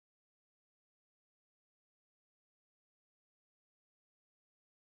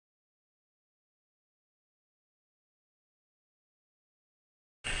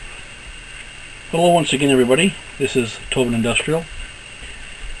Hello once again everybody, this is Tobin Industrial,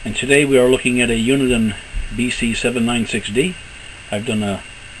 and today we are looking at a Uniden BC796D. I've done a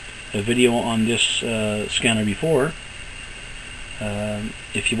video on this scanner before.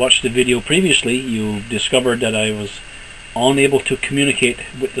 If you watched the video previously, you discovered that I was unable to communicate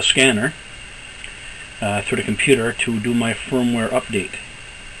with the scanner through the computer to do my firmware update.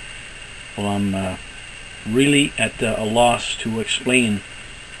 Well, I'm really at a loss to explain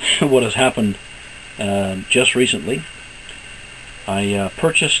what has happened. Just recently I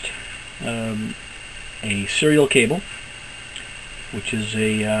purchased a serial cable, which is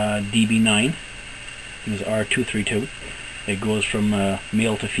a DB9. It was R232. It goes from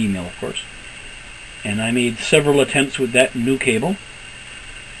male to female, of course, and I made several attempts with that new cable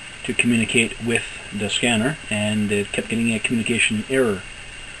to communicate with the scanner, and it kept getting a communication error.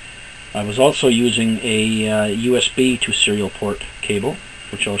 I was also using a USB to serial port cable,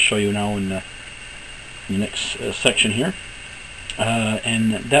 which I'll show you now in the next section here,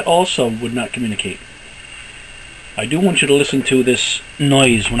 and that also would not communicate. I do want you to listen to this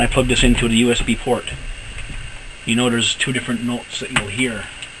noise when I plug this into the USB port. You know there's two different notes that you'll hear.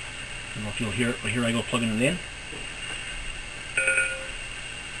 I don't know if you'll hear it, but here I go plugging it in.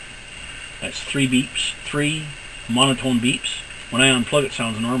 That's 3 beeps, 3 monotone beeps. When I unplug it,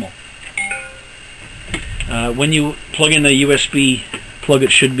 sounds normal. When you plug in a USB plug,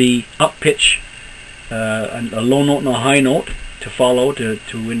 it should be up pitch, a low note and a high note to follow to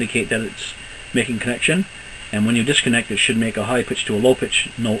indicate that it's making connection, and when you disconnect it should make a high pitch to a low pitch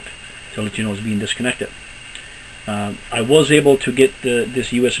note to let you know it's being disconnected. I was able to get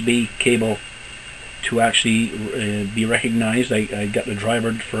this USB cable to actually be recognized. I got the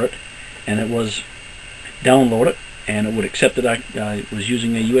driver for it, and it was downloaded, and it would accept that I was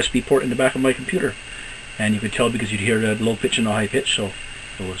using a USB port in the back of my computer, and you could tell because you'd hear the low pitch and the high pitch, so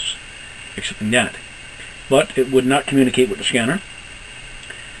it was accepting that. But it would not communicate with the scanner,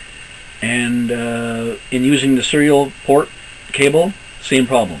 and in using the serial port cable, same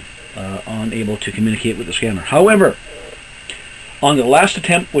problem, unable to communicate with the scanner. However, on the last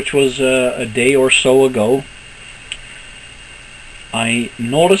attempt, which was a day or so ago, I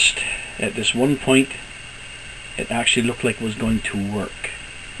noticed at this one point it actually looked like it was going to work.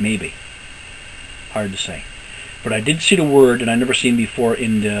 Maybe, hard to say, but I did see the word that I never seen before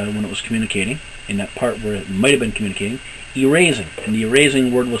in when it was communicating, in that part where it might have been communicating, erasing, and the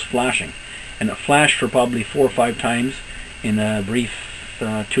erasing word was flashing, and it flashed for probably 4 or 5 times in a brief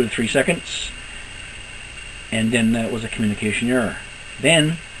 2 to 3 seconds, and then that was a communication error.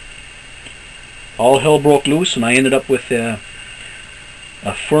 Then all hell broke loose, and I ended up with a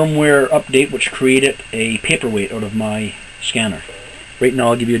firmware update which created a paperweight out of my scanner. Right now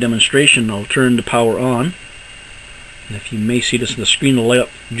I'll give you a demonstration. I'll turn the power on, and if you may see this, the screen will light up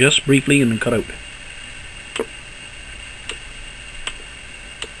just briefly and then cut out.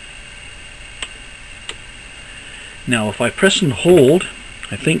 Now if I press and hold,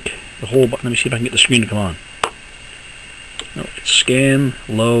 I think the whole button, let me see if I can get the screen to come on. No, it's scan,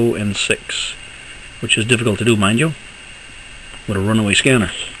 low, and 6, which is difficult to do, mind you, with a runaway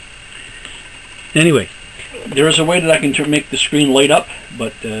scanner. Anyway, there is a way that I can make the screen light up,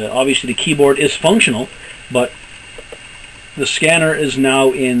 but obviously the keyboard is functional, but the scanner is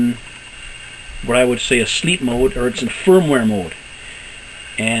now in what I would say a sleep mode, or it's in firmware mode.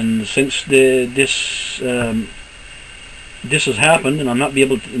 And since this has happened, and I'm not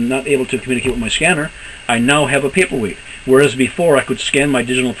able to communicate with my scanner, I now have a paperweight. Whereas before I could scan my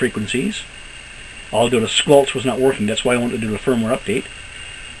digital frequencies, although the squelch was not working. That's why I wanted to do a firmware update.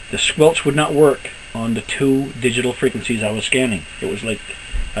 The squelch would not work on the 2 digital frequencies I was scanning. It was like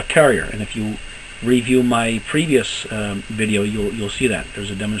a carrier, and if you review my previous video, you'll see that. There's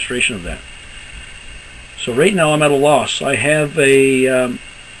a demonstration of that. So right now I'm at a loss. I have a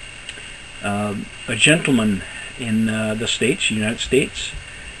gentleman in the States, United States,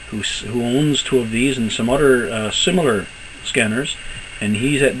 who owns 2 of these and some other similar scanners, and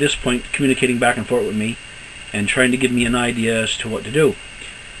he's at this point communicating back and forth with me and trying to give me an idea as to what to do.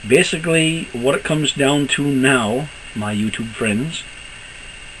 Basically, what it comes down to now, my YouTube friends,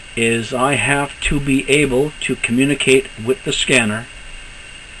 is I have to be able to communicate with the scanner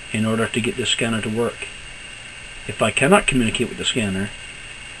in order to get the scanner to work. If I cannot communicate with the scanner,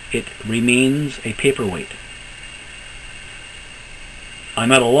 it remains a paperweight.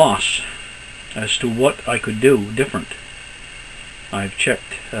 I'm at a loss as to what I could do different. I've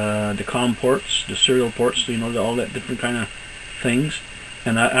checked the COM ports, the serial ports, you know, all that different kind of things,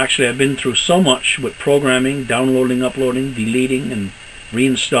 and I've been through so much with programming, downloading, uploading, deleting, and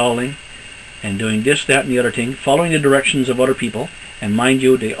reinstalling, and doing this, that, and the other thing, following the directions of other people, And mind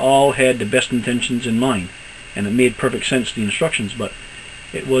you, they all had the best intentions in mind, and it made perfect sense, the instructions, but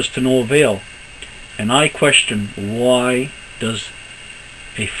it was to no avail. And I question, why does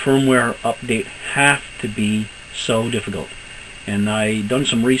a firmware update have to be so difficult? And I done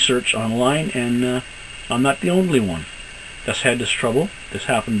some research online, and I'm not the only one that's had this trouble. This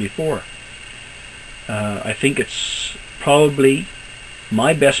happened before. I think it's probably,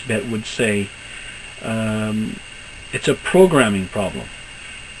 my best bet would say, it's a programming problem.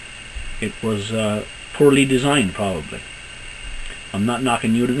 It was poorly designed, probably. I'm not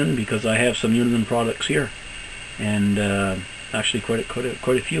knocking Uniden, because I have some Uniden products here, and actually quite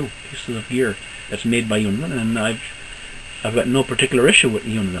a few pieces of gear that's made by Uniden, and I've got no particular issue with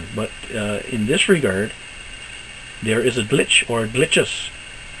Uniden. But in this regard, there is a glitch or glitches,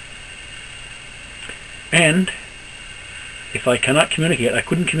 and if I cannot communicate, I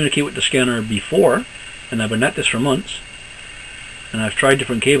couldn't communicate with the scanner before, and I've been at this for months, and I've tried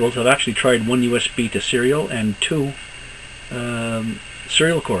different cables. I've actually tried one USB to serial and two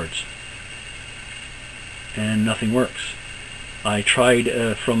serial cords, and nothing works. I tried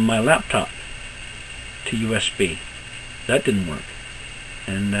from my laptop to USB. That didn't work.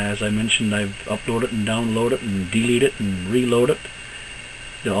 And as I mentioned, I've uploaded and downloaded and deleted and reloaded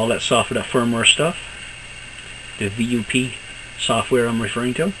all that software, that firmware stuff, the VUP software I'm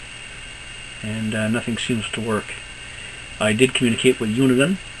referring to, and nothing seems to work. I did communicate with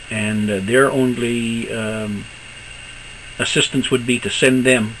Uniden, and their only assistance would be to send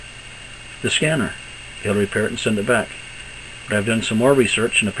them the scanner. They'll repair it and send it back. But I've done some more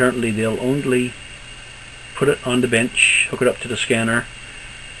research, and apparently they'll only put it on the bench, hook it up to the scanner,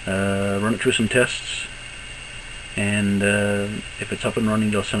 run it through some tests, and if it's up and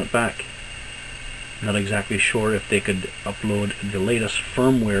running, they'll send it back. Not exactly sure if they could upload the latest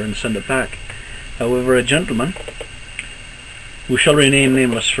firmware and send it back. However, a gentleman, who shall remain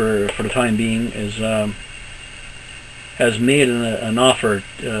nameless for the time being, has made an offer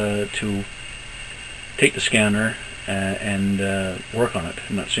to take the scanner and work on it.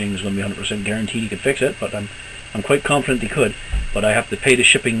 I'm not saying there's going to be 100% guaranteed he could fix it, but I'm quite confident he could. But I have to pay the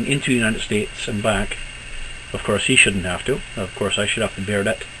shipping into the United States and back. Of course, he shouldn't have to. Of course, I should have to bear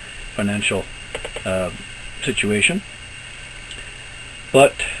that financial situation.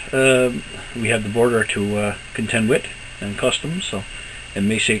 But we have the border to contend with, and customs, so it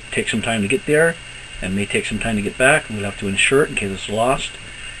may take some time to get there, and may take some time to get back. We'll have to insure it in case it's lost,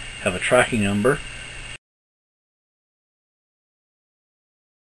 have a tracking number.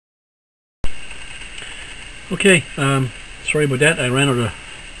 Okay, sorry about that. I ran out of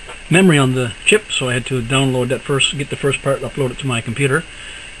memory on the chip, so I had to download that first, get the first part, upload it to my computer,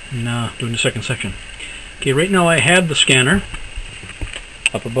 and doing the second section. Okay, right now I have the scanner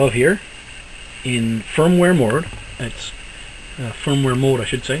up above here in firmware mode. It's firmware mode, I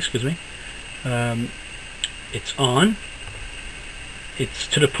should say, excuse me. It's on. It's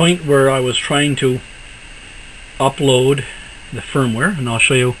to the point where I was trying to upload the firmware, and I'll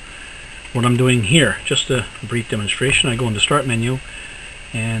show you what I'm doing here. Just a brief demonstration. I go in the start menu,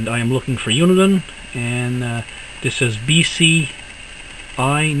 and I am looking for Uniden, and this says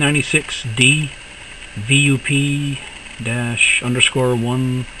BC796D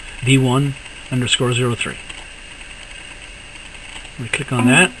VUP-_1 V1_03. We click on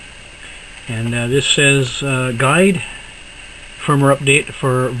that, and this says guide firmware update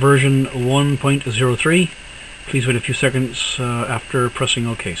for version 1.03. Please wait a few seconds after pressing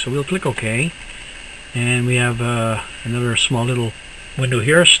OK. So we'll click OK, and we have another small little window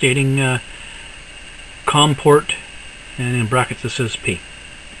here stating COM port, and in brackets it says P.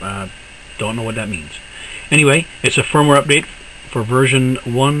 Don't know what that means. Anyway, it's a firmware update for version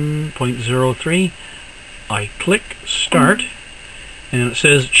 1.03. I click start, and it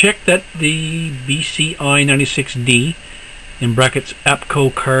says check that the BCI96D in brackets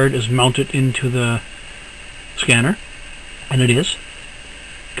APCO card is mounted into the scanner, and it is.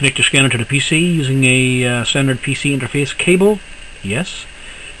 Connect your scanner to the PC using a standard PC interface cable. Yes,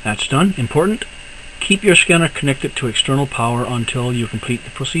 that's done. Important. Keep your scanner connected to external power until you complete the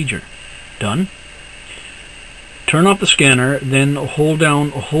procedure. Done. Turn off the scanner, then hold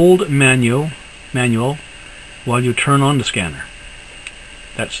manual while you turn on the scanner.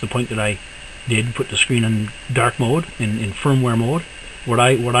 That's the point that I did. Put the screen in dark mode, in firmware mode, what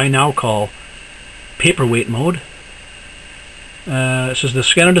I now call paperweight mode. It says the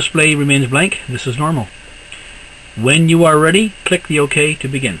scanner display remains blank. This is normal. When you are ready, click the OK to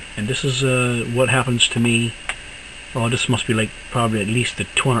begin. And this is what happens to me. Oh, this must be like probably at least the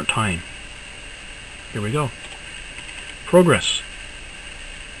 200th time. Here we go. Progress.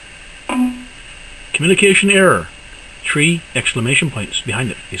 Communication error. 3 exclamation points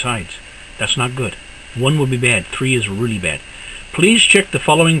behind it besides. That's not good. 1 would be bad. 3 is really bad. Please check the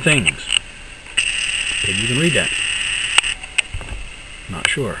following things. Maybe you can read that. Not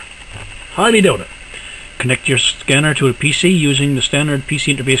sure. Highly doubt it. Connect your scanner to a PC using the standard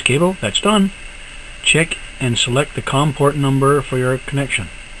PC interface cable. That's done. Check and select the COM port number for your connection,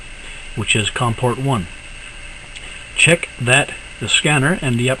 which is COM port 1. Check that the scanner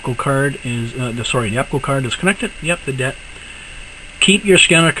and the APCO card is the APCO card is connected. Yep, did that. Keep your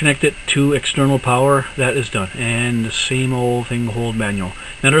scanner connected to external power. That is done. And the same old thing, the whole manual.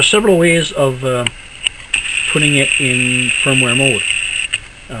 Now there are several ways of putting it in firmware mode.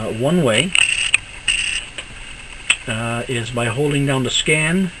 One way is by holding down the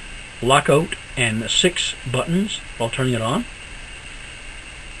scan, lockout, and 6 buttons while turning it on.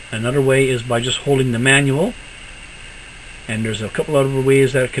 Another way is by just holding the manual. And there's a couple other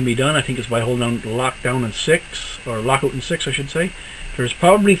ways that it can be done. I think it's by holding down lockdown and 6, or lockout and 6, I should say. There's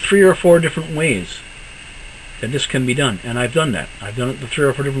probably 3 or 4 different ways that this can be done, and I've done that. I've done it the 3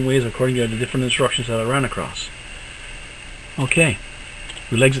 or 4 different ways according to the different instructions that I ran across. Okay,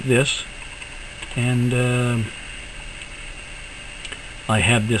 we'll exit this, and I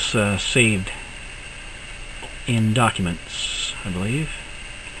have this saved in documents, I believe.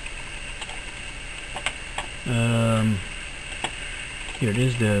 Here it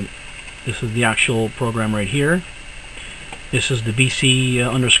is. This is the actual program right here. This is the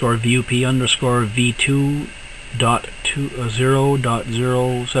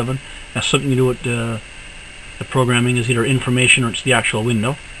BC_VUP_V2.0.07. That's something to do with the programming. Is either information or it's the actual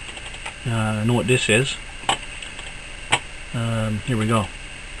window. I know what this is. Here we go.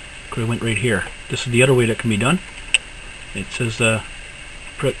 Could have went right here. This is the other way that can be done. It says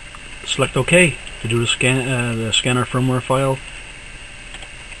select OK to do the scanner firmware file,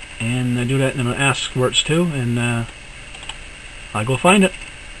 and I do that, and it asks where it's to, and I go find it.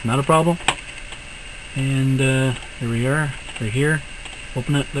 Not a problem. And here we are, right here.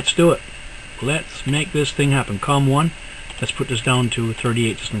 Open it. Let's do it. Let's make this thing happen. COM 1. Let's put this down to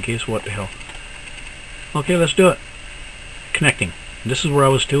 38 just in case. What the hell? Okay, let's do it. Connecting. This is where I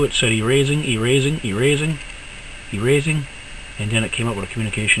was to. It said erasing, erasing, erasing, erasing, and then it came up with a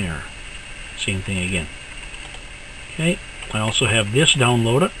communication error. Same thing again. Okay. I also have this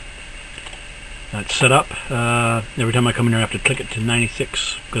downloaded. That's set up. Every time I come in here I have to click it to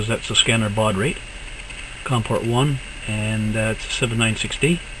 96 because that's the scanner baud rate. COM port 1, and it's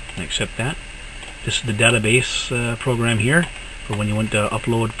 796D. I accept that. This is the database program here for when you want to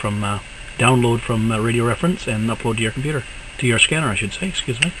upload from download from radio reference and upload to your computer, to your scanner I should say,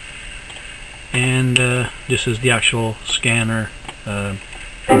 excuse me. And this is the actual scanner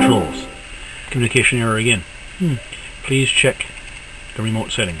controls. Communication error again. Please check the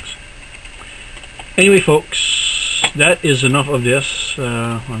remote settings. Anyway folks, that is enough of this.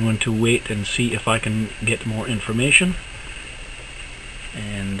 I'm going to wait and see if I can get more information,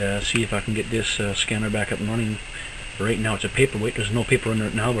 and see if I can get this scanner back up and running. Right now it's a paperweight. There's no paper under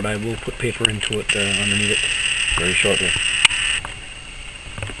it now, but I will put paper into it underneath it very shortly.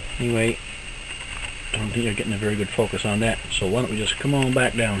 Anyway, I don't think you're getting a very good focus on that, so why don't we just come on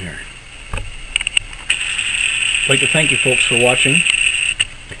back down here. I'd like to thank you folks for watching.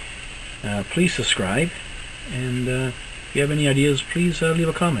 Please subscribe, and if you have any ideas, please leave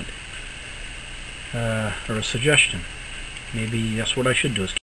a comment or a suggestion. Maybe that's what I should do,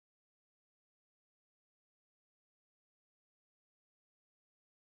 is